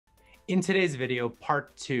In today's video,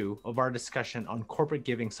 part 2 of our discussion on corporate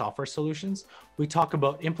giving software solutions, we talk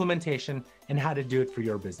about implementation and how to do it for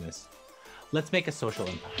your business. Let's make a social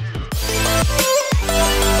impact.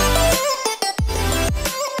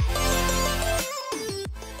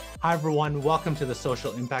 Hi everyone, welcome to the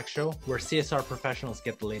Social Impact Show, where CSR professionals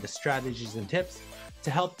get the latest strategies and tips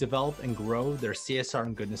to help develop and grow their CSR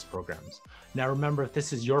and goodness programs. Now remember, if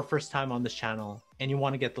this is your first time on this channel and you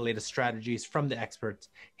want to get the latest strategies from the experts,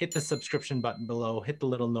 hit the subscription button below, hit the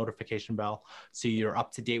little notification bell so you're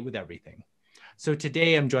up to date with everything. So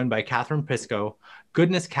today I'm joined by Catherine Pisco,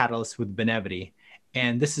 Goodness Catalyst with Benevity,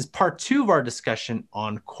 and this is part 2 of our discussion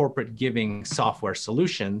on corporate giving software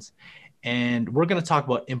solutions. And we're going to talk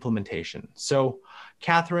about implementation. So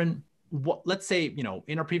Catherine, let's say,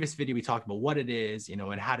 in our previous video, we talked about what it is,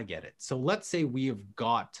 and how to get it. So let's say we've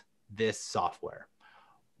got this software.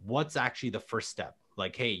 What's actually the first step?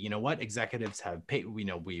 Like, hey, you know what? Executives have paid,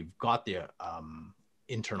 we've got the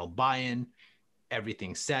internal buy-in,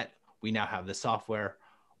 everything's set. We now have the software.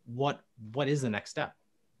 What is the next step?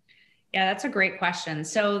 Yeah, that's a great question.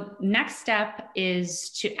 So next step is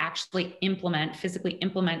to actually physically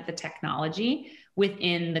implement the technology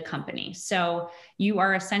within the company. So you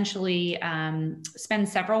are essentially spend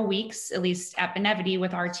several weeks, at least at Benevity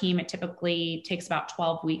with our team, it typically takes about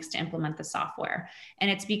 12 weeks to implement the software.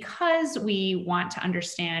 And it's because we want to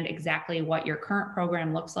understand exactly what your current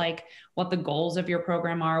program looks like, what the goals of your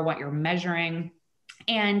program are, what you're measuring,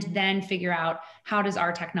 and then figure out how does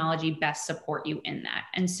our technology best support you in that.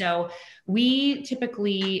 And so we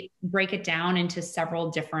typically break it down into several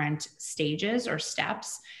different stages or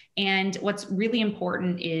steps. And what's really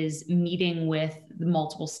important is meeting with the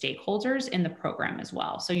multiple stakeholders in the program as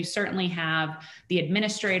well. So you certainly have the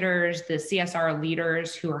administrators, the CSR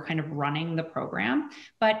leaders who are kind of running the program,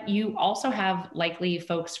 but you also have likely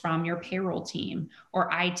folks from your payroll team or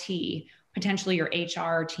IT, potentially your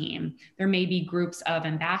HR team. There may be groups of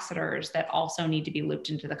ambassadors that also need to be looped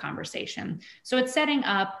into the conversation. So it's setting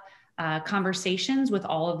up conversations with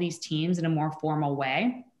all of these teams in a more formal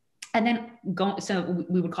way. And then so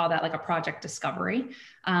we would call that like a project discovery,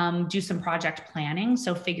 do some project planning.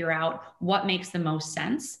 So figure out what makes the most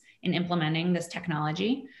sense in implementing this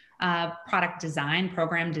technology. Product design,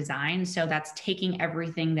 program design. So that's taking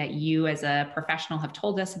everything that you as a professional have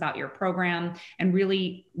told us about your program and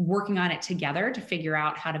really working on it together to figure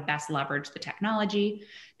out how to best leverage the technology.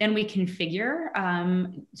 Then we configure,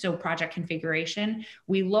 so project configuration.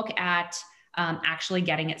 We look at actually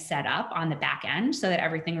getting it set up on the back end so that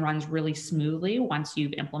everything runs really smoothly once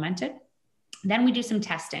you've implemented. Then we do some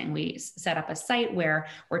testing. We set up a site where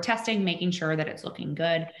we're testing, making sure that it's looking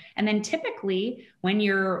good. And then typically when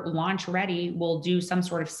you're launch ready, we'll do some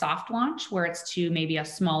sort of soft launch where it's to maybe a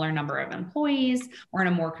smaller number of employees or in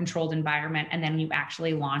a more controlled environment. And then you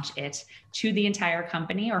actually launch it to the entire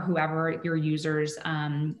company or whoever your users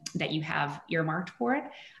that you have earmarked for it.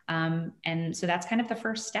 And so that's kind of the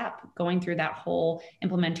first step, going through that whole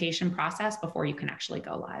implementation process before you can actually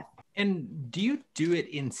go live. And do you do it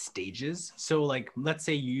in stages? So like, let's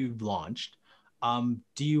say you've launched,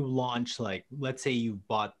 do you launch let's say you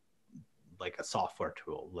bought like a software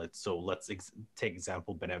tool. Let's take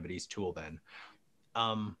example, Benevity's tool then.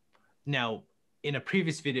 Now in a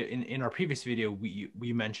previous video, in our previous video,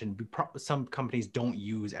 we mentioned some companies don't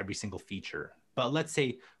use every single feature, but let's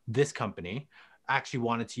say this company actually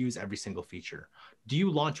wanted to use every single feature. Do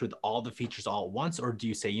you launch with all the features all at once, or do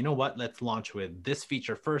you say, you know what, let's launch with this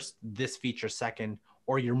feature first, this feature second,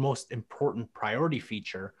 or your most important priority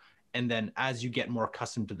feature, and then as you get more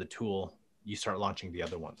accustomed to the tool, you start launching the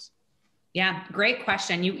other ones? Yeah, great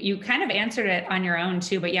question. You kind of answered it on your own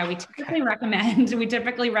too, but yeah, we typically recommend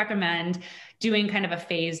doing kind of a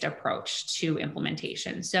phased approach to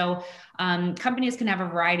implementation. So companies can have a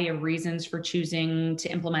variety of reasons for choosing to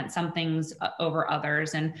implement some things over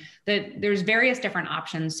others, and there's various different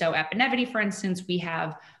options. So at Benevity, for instance, we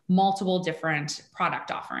have multiple different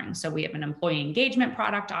product offerings. So we have an employee engagement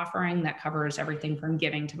product offering that covers everything from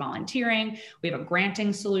giving to volunteering. We have a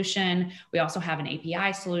granting solution. We also have an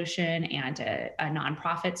API solution and a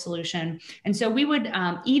nonprofit solution. And so we would,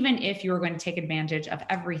 even if you were going to take advantage of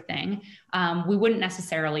everything, we wouldn't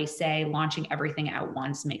necessarily say launching everything at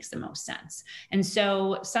once makes the most sense. And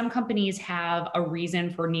so some companies have a reason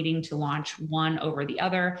for needing to launch one over the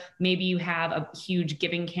other. Maybe you have a huge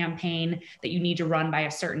giving campaign that you need to run by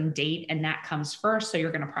a certain date, and that comes first. So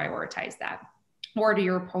you're going to prioritize that. Or to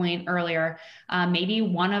your point earlier, maybe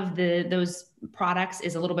one of those products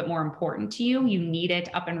is a little bit more important to you. You need it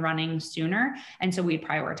up and running sooner. And so we'd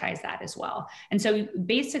prioritize that as well. And so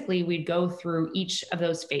basically we'd go through each of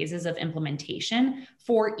those phases of implementation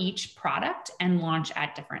for each product and launch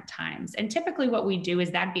at different times. And typically what we do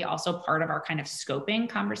is that'd be also part of our kind of scoping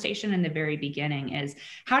conversation in the very beginning is,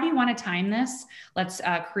 how do you want to time this? Let's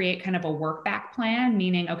create kind of a work back plan,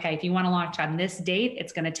 meaning, okay, if you want to launch on this date,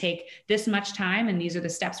 it's going to take this much time. And these are the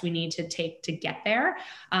steps we need to take to get there,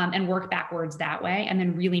 and work backwards that way. And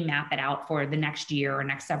then really map it out for the next year or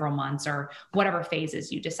next several months or whatever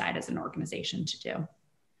phases you decide as an organization to do.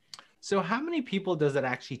 So how many people does it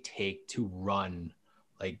actually take to run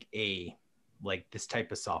like this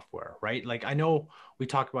type of software, right? Like, I know we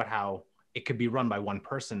talked about how it could be run by one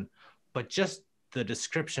person, but just the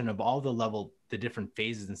description of all the different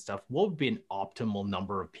phases and stuff, what would be an optimal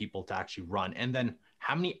number of people to actually run? And then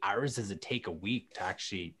how many hours does it take a week to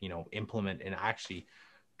actually, implement and actually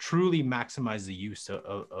truly maximize the use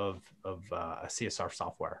of a CSR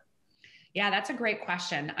software? Yeah, that's a great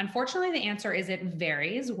question. Unfortunately, the answer is it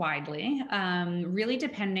varies widely, really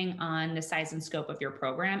depending on the size and scope of your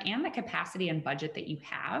program and the capacity and budget that you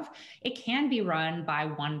have. It can be run by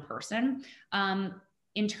one person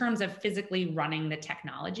in terms of physically running the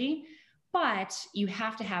technology, but you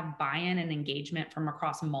have to have buy-in and engagement from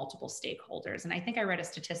across multiple stakeholders. And I think I read a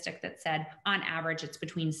statistic that said on average, it's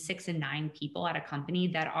between 6 and 9 people at a company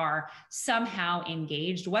that are somehow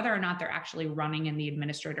engaged, whether or not they're actually running in the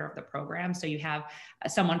administrator of the program. So you have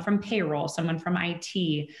someone from payroll, someone from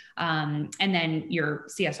IT, and then your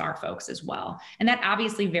CSR folks as well. And that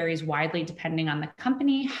obviously varies widely depending on the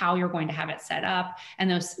company, how you're going to have it set up, and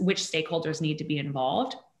which stakeholders need to be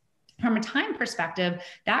involved. From a time perspective,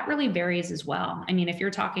 that really varies as well. I mean, if you're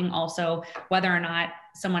talking also whether or not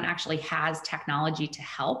someone actually has technology to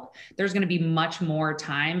help, there's going to be much more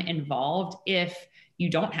time involved if you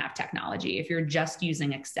don't have technology, if you're just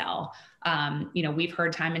using Excel. We've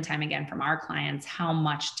heard time and time again from our clients how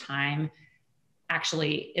much time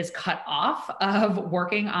actually is cut off of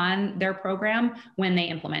working on their program when they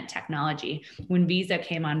implement technology. When Visa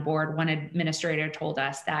came on board, one administrator told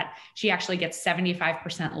us that she actually gets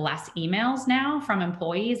 75% less emails now from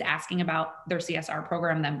employees asking about their CSR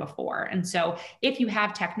program than before. And so if you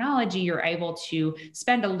have technology, you're able to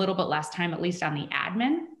spend a little bit less time, at least on the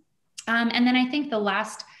admin. And then I think the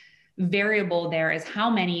last variable there is how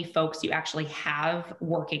many folks you actually have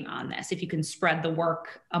working on this. If you can spread the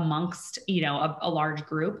work amongst, a large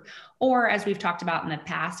group, or as we've talked about in the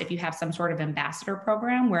past, if you have some sort of ambassador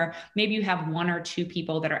program where maybe you have 1 or 2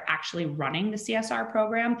 people that are actually running the CSR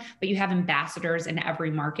program, but you have ambassadors in every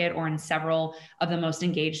market or in several of the most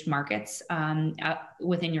engaged markets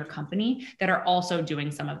within your company that are also doing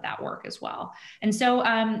some of that work as well. And so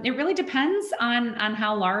it really depends on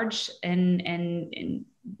how large and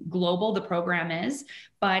global the program is,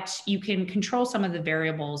 but you can control some of the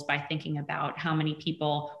variables by thinking about how many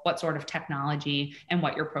people, what sort of technology, and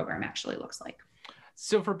what your program actually looks like.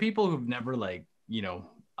 So for people who've never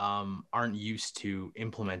aren't used to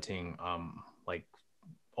implementing like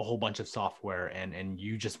a whole bunch of software and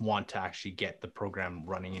you just want to actually get the program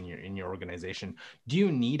running in your organization, do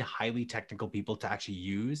you need highly technical people to actually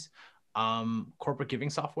use corporate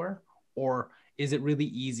giving software? Or is it really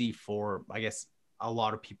easy for, I guess, a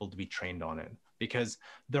lot of people to be trained on it? Because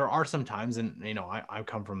there are some times, and I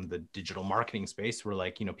come from the digital marketing space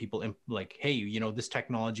where people hey, this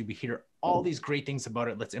technology, we hear all these great things about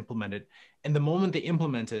it, let's implement it. And the moment they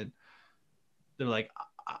implement it, they're like,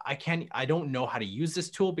 I don't know how to use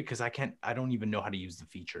this tool because I don't even know how to use the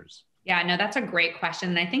features. Yeah, no, that's a great question.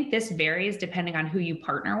 And I think this varies depending on who you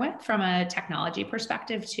partner with from a technology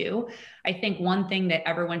perspective too. I think one thing that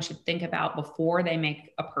everyone should think about before they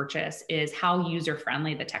make a purchase is how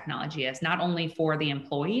user-friendly the technology is, not only for the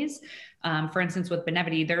employees. For instance, with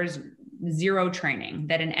Benevity, there's zero training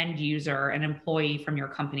that an end user, an employee from your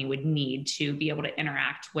company would need to be able to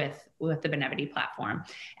interact with the Benevity platform.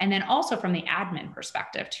 And then also from the admin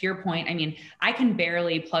perspective, to your point, I mean, I can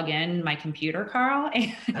barely plug in my computer, Carl,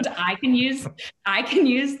 and I can use the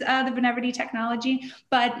Benevity technology.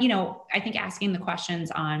 But, I think asking the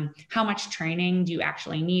questions on how much training do you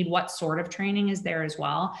actually need? What sort of training is there as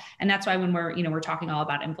well? And that's why when we're talking all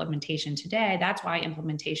about implementation today, that's why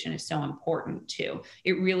implementation is so important too.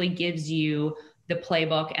 It really gives you the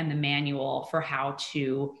playbook and the manual for how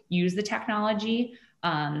to use the technology,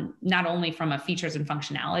 not only from a features and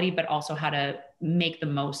functionality, but also how to make the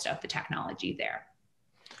most of the technology there.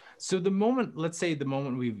 So let's say the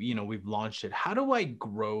moment we've launched it, how do I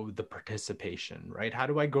grow the participation, right? How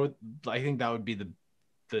do I grow? I think that would be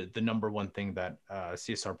the number one thing that a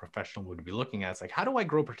CSR professional would be looking at. It's like, how do I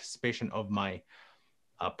grow participation of my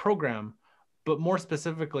program but more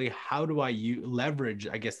specifically, how do I leverage,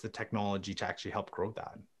 I guess, the technology to actually help grow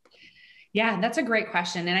that? Yeah, that's a great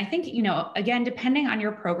question. And I think, again, depending on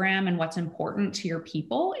your program and what's important to your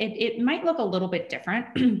people, it might look a little bit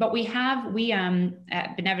different, but we at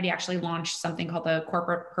Benevity actually launched something called the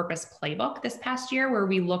Corporate Purpose Playbook this past year, where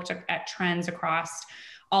we looked at trends across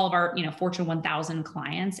all of our, Fortune 1000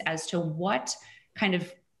 clients as to what kind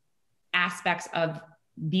of aspects of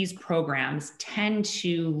these programs tend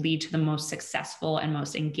to lead to the most successful and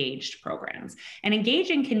most engaged programs. And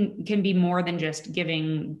engaging can be more than just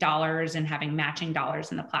giving dollars and having matching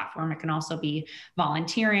dollars in the platform. It can also be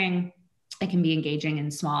volunteering. It can be engaging in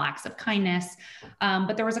small acts of kindness.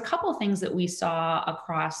 But there was a couple of things that we saw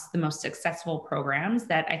across the most successful programs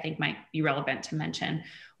that I think might be relevant to mention.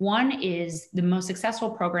 One is the most successful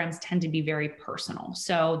programs tend to be very personal.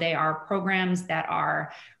 So they are programs that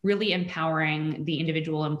are really empowering the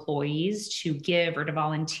individual employees to give or to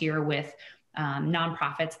volunteer with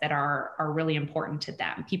nonprofits that are really important to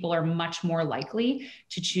them. People are much more likely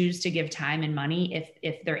to choose to give time and money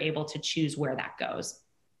if they're able to choose where that goes.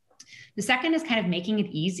 The second is kind of making it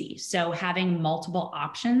easy. So having multiple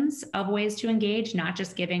options of ways to engage, not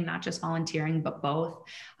just giving, not just volunteering, but both.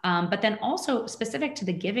 But then also specific to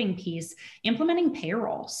the giving piece, implementing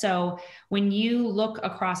payroll. So when you look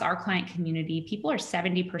across our client community, people are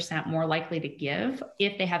 70% more likely to give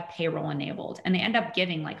if they have payroll enabled. And they end up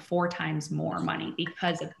giving like 4 times more money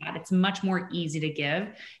because of that. It's much more easy to give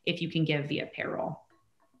if you can give via payroll.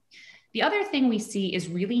 The other thing we see is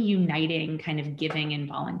really uniting kind of giving and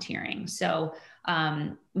volunteering. So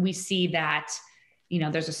we see that,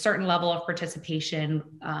 there's a certain level of participation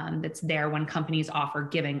that's there when companies offer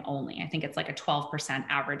giving only. I think it's like a 12%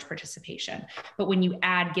 average participation. But when you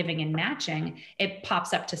add giving and matching, it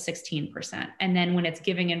pops up to 16%. And then when it's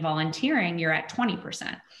giving and volunteering, you're at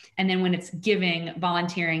 20%. And then when it's giving,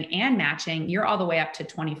 volunteering, and matching, you're all the way up to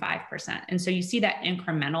 25%. And so you see that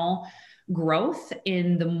incremental growth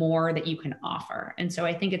in the more that you can offer. And so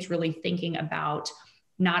I think it's really thinking about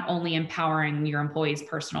not only empowering your employees'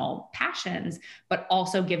 personal passions, but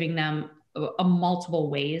also giving them a multiple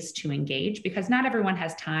ways to engage, because not everyone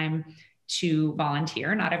has time to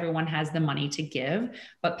volunteer. Not everyone has the money to give,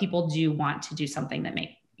 but people do want to do something that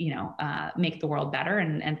make the world better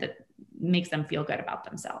and that makes them feel good about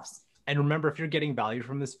themselves. And remember, if you're getting value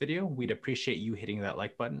from this video, we'd appreciate you hitting that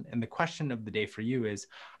like button. And the question of the day for you is,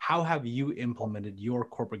 how have you implemented your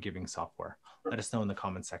corporate giving software? Let us know in the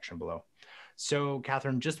comment section below. So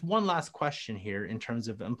Catherine, just one last question here in terms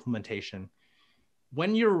of implementation.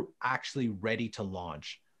 When you're actually ready to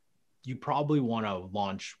launch, you probably want to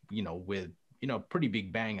launch, with, pretty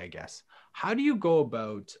big bang, I guess. How do you go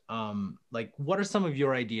about, what are some of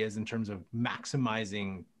your ideas in terms of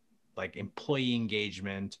maximizing like employee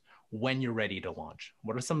engagement when you're ready to launch?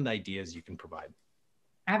 What are some of the ideas you can provide?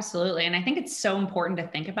 Absolutely. And I think it's so important to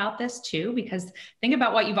think about this too, because think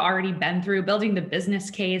about what you've already been through, building the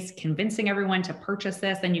business case, convincing everyone to purchase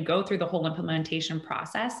this, then you go through the whole implementation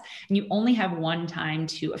process, and you only have one time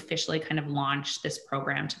to officially kind of launch this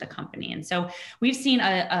program to the company. And so we've seen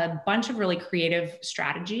a bunch of really creative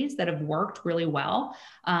strategies that have worked really well.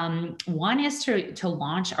 One is to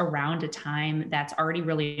launch around a time that's already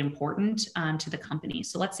really important to the company.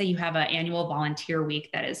 So let's say you have an annual volunteer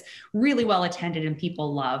week that is really well attended and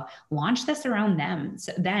people love. Launch this around them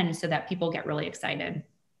so that people get really excited.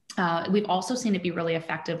 We've also seen it be really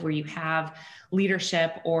effective where you have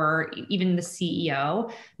leadership or even the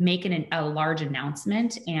CEO make a large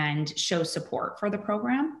announcement and show support for the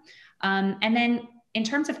program. And then in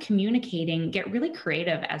terms of communicating, get really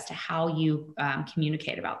creative as to how you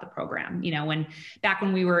communicate about the program. Back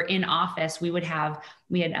when we were in office, we had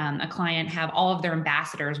a client have all of their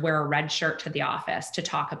ambassadors wear a red shirt to the office to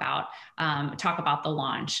talk about the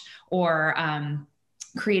launch, or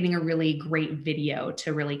creating a really great video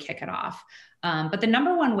to really kick it off. But the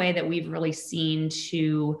number one way that we've really seen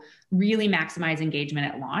to really maximize engagement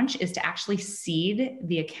at launch is to actually seed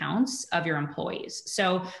the accounts of your employees.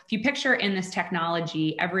 So if you picture in this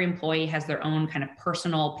technology, every employee has their own kind of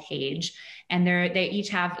personal page, and they each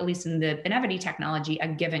have, at least in the Benevity technology, a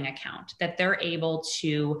giving account that they're able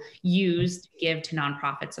to use to give to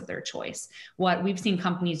nonprofits of their choice. What we've seen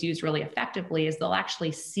companies use really effectively is they'll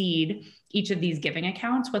actually seed each of these giving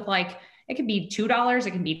accounts with it could be $2,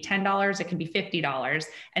 it can be $10, it can be $50,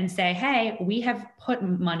 and say, hey, we have put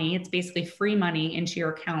money, it's basically free money, into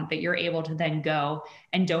your account that you're able to then go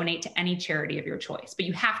and donate to any charity of your choice. But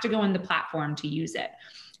you have to go in the platform to use it.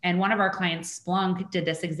 And one of our clients, Splunk, did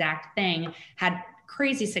this exact thing, had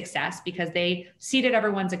crazy success because they seeded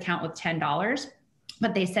everyone's account with $10.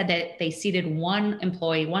 But they said that they seeded one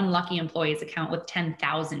lucky employee's account with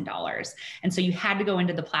 $10,000. And so you had to go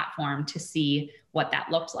into the platform to see what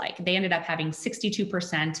that looked like. They ended up having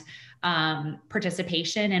 62%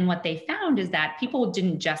 participation. And what they found is that people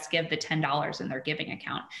didn't just give the $10 in their giving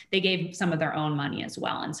account. They gave some of their own money as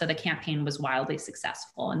well. And so the campaign was wildly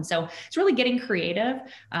successful. And so it's really getting creative,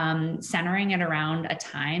 centering it around a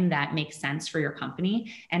time that makes sense for your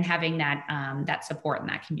company and having that, that support and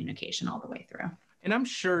that communication all the way through. And I'm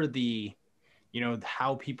sure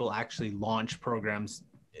how people actually launch programs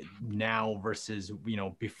now versus,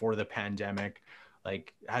 before the pandemic,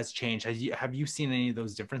 like, has changed. Have you seen any of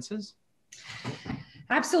those differences?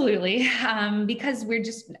 Absolutely, because we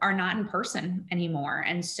just are not in person anymore.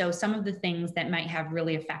 And so some of the things that might have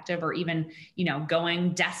really effective, or even,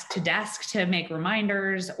 going desk to desk to make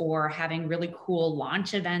reminders or having really cool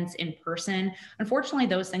launch events in person, unfortunately,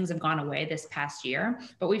 those things have gone away this past year,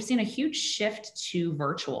 but we've seen a huge shift to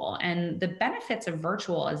virtual. And the benefits of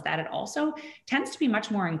virtual is that it also tends to be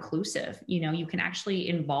much more inclusive. You can actually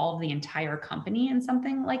involve the entire company in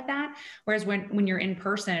something like that. Whereas when you're in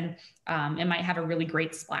person, it might have a really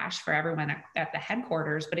great splash for everyone at the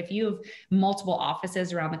headquarters. But if you have multiple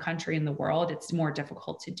offices around the country and the world, it's more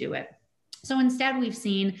difficult to do it. So instead, we've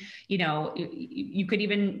seen, you could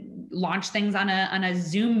even launch things on a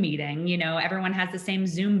Zoom meeting. Everyone has the same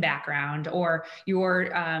Zoom background, or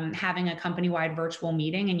you're having a company-wide virtual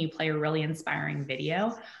meeting and you play a really inspiring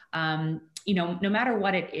video. No matter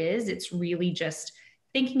what it is, it's really just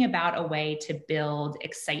thinking about a way to build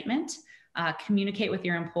excitement, communicate with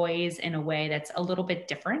your employees in a way that's a little bit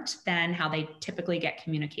different than how they typically get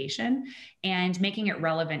communication, and making it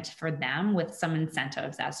relevant for them with some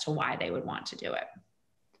incentives as to why they would want to do it.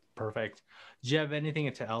 Perfect. Do you have anything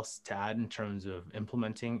else to add in terms of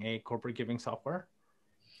implementing a corporate giving software?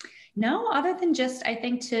 No, other than just, I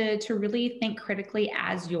think, to really think critically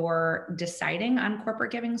as you're deciding on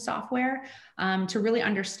corporate giving software, to really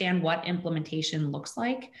understand what implementation looks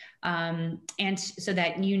like, and so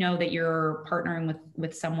that that you're partnering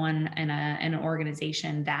with someone in an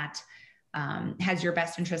organization that has your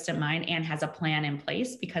best interest in mind and has a plan in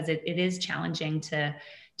place, because it is challenging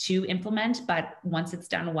to implement, but once it's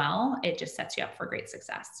done well, it just sets you up for great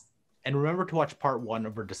success. And remember to watch part 1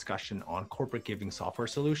 of our discussion on corporate giving software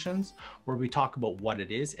solutions, where we talk about what it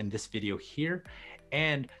is in this video here,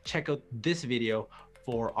 and check out this video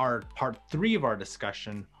for our part 3 of our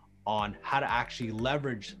discussion on how to actually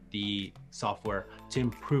leverage the software to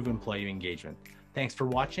improve employee engagement. Thanks for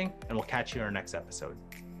watching, and we'll catch you in our next episode.